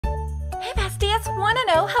Hey besties, wanna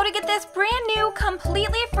know how to get this brand new,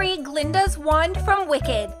 completely free Glinda's wand from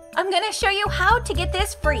Wicked? I'm gonna show you how to get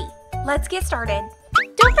this free. Let's get started.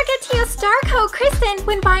 Don't forget to use star code KRYSTIN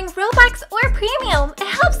when buying Robux or Premium. It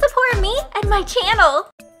helps support me and my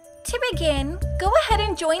channel. To begin, go ahead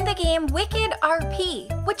and join the game Wicked RP,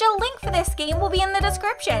 which a link for this game will be in the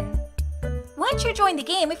description. Once you join the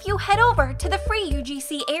game, if you head over to the free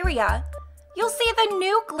UGC area, you'll see the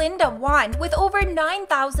new Glinda wand with over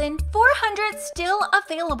 9,400 still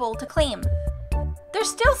available to claim. There's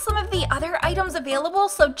still some of the other items available,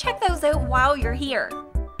 so check those out while you're here.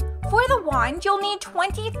 For the wand, you'll need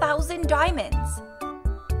 20,000 diamonds.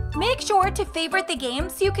 Make sure to favorite the game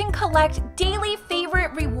so you can collect daily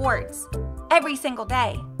favorite rewards every single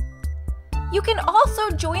day. You can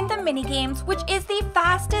also join the minigames, which is the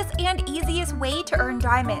fastest and easiest way to earn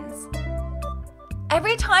diamonds.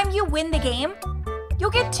 Every time you win the game,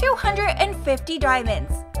 you'll get 250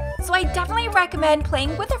 diamonds, so I definitely recommend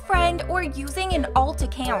playing with a friend or using an alt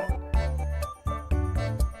account.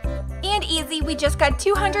 And easy, we just got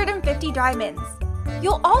 250 diamonds.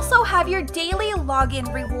 You'll also have your daily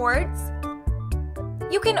login rewards.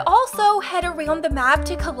 You can also head around the map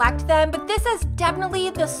to collect them, but this is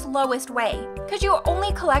definitely the slowest way, because you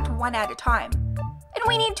only collect one at a time. And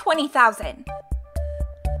we need 20,000.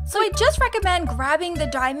 So I just recommend grabbing the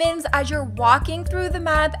diamonds as you're walking through the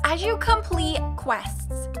map as you complete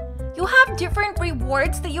quests. You'll have different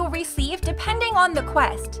rewards that you'll receive depending on the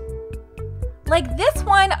quest. Like this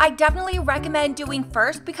one, I definitely recommend doing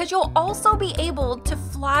first because you'll also be able to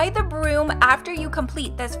fly the broom after you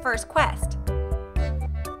complete this first quest.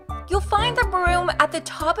 You'll find the broom at the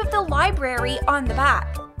top of the library on the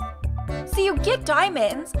back. So you get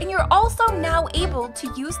diamonds and you're also now able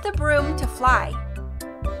to use the broom to fly.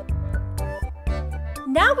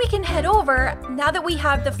 Now we can head over, now that we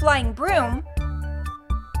have the flying broom,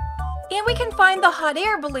 and we can find the hot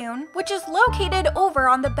air balloon, which is located over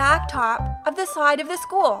on the back top of the side of the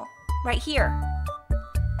school, right here.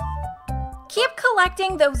 Keep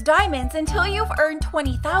collecting those diamonds until you've earned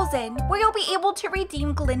 20,000, where you'll be able to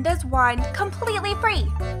redeem Glinda's wand completely free.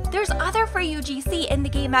 There's other free UGC in the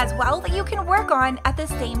game as well that you can work on at the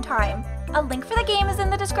same time. A link for the game is in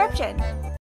the description.